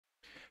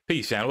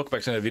Peace, channel. Welcome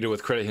back to another video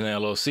with Credit Healing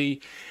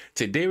LLC.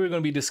 Today we're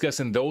going to be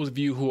discussing those of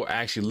you who are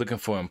actually looking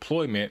for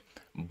employment,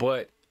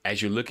 but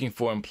as you're looking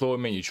for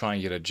employment, you're trying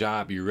to get a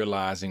job, you're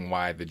realizing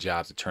why the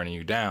jobs are turning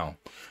you down.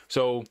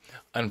 So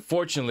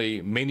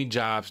unfortunately, many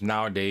jobs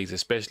nowadays,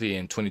 especially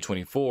in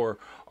 2024,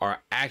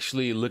 are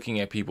actually looking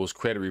at people's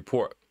credit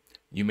report.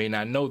 You may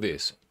not know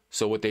this.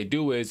 So what they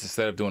do is,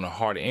 instead of doing a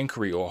hard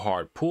inquiry or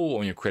hard pull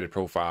on your credit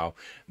profile,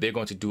 they're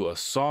going to do a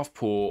soft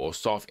pull or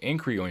soft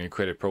inquiry on your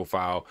credit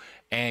profile.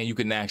 And you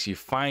can actually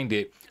find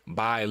it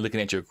by looking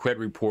at your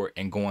credit report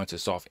and going to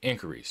soft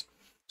inquiries.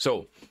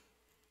 So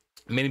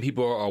many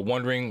people are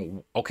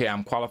wondering, okay,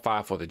 I'm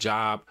qualified for the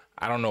job.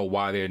 I don't know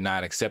why they're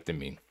not accepting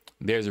me.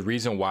 There's a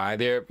reason why.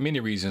 There are many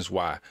reasons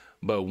why.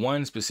 But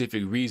one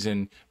specific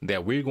reason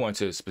that we're going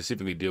to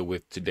specifically deal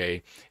with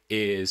today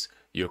is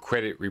your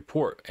credit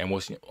report and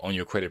what's on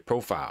your credit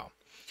profile.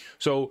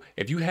 So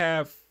if you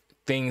have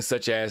things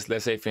such as,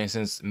 let's say, for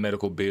instance,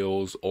 medical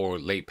bills or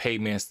late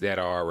payments that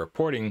are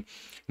reporting,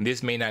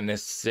 this may not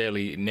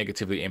necessarily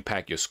negatively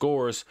impact your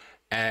scores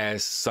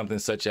as something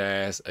such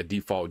as a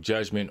default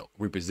judgment,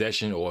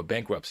 repossession, or a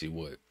bankruptcy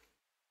would.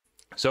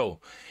 So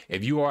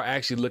if you are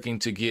actually looking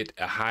to get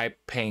a high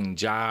paying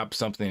job,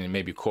 something in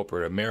maybe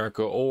corporate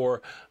America,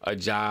 or a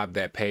job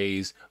that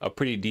pays a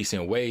pretty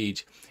decent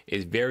wage,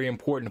 it's very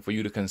important for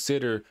you to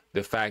consider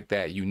the fact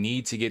that you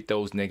need to get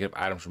those negative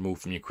items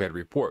removed from your credit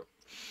report.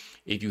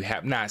 If you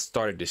have not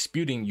started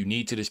disputing, you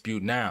need to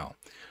dispute now.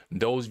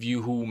 Those of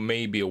you who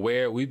may be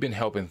aware, we've been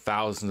helping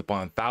thousands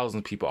upon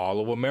thousands of people all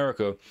over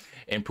America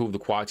improve the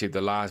quality of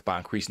their lives by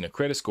increasing their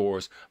credit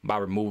scores, by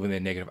removing their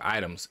negative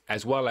items,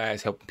 as well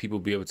as helping people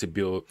be able to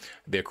build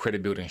their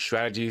credit building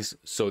strategies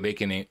so they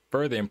can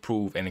further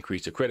improve and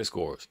increase their credit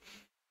scores.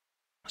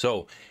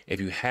 So if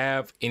you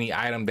have any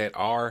item that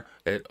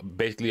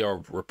basically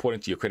are reporting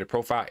to your credit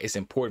profile, it's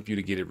important for you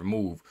to get it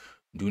removed.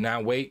 Do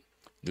not wait.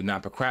 Do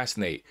not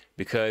procrastinate,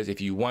 because if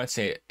you want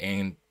to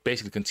and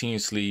basically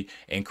continuously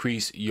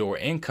increase your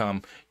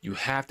income, you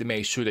have to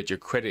make sure that your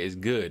credit is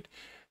good.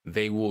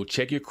 They will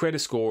check your credit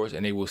scores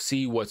and they will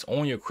see what's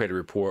on your credit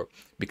report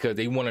because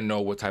they want to know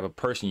what type of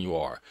person you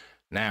are.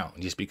 Now,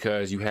 just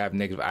because you have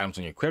negative items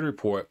on your credit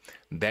report,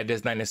 that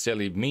does not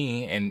necessarily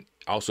mean, and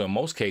also in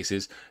most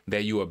cases,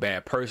 that you're a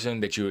bad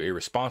person, that you're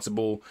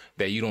irresponsible,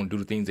 that you don't do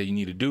the things that you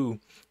need to do.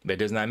 That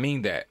does not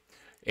mean that.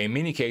 In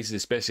many cases,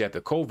 especially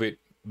after COVID,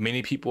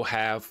 many people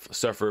have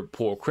suffered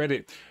poor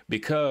credit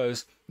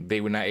because they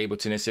were not able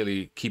to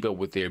necessarily keep up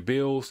with their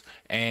bills,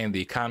 and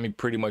the economy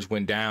pretty much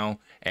went down,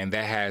 and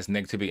that has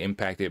negatively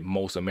impacted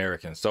most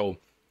Americans. So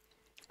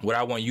what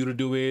I want you to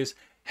do is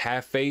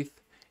have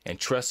faith and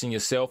trust in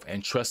yourself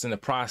and trust in the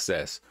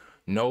process.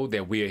 Know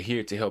that we are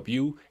here to help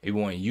you, and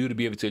we want you to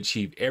be able to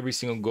achieve every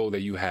single goal that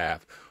you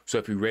have. So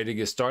if you're ready to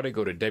get started,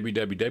 go to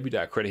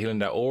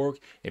www.credithealing.org.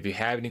 If you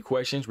have any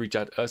questions, reach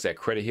out to us at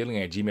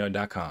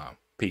credithealing@gmail.com.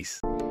 Peace.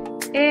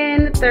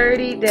 In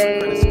 30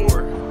 days.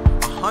 Score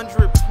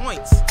 100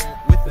 points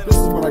within. This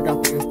is what I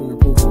got for instant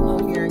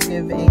improvement. I'm here and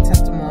give a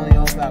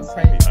testimonial about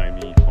credit.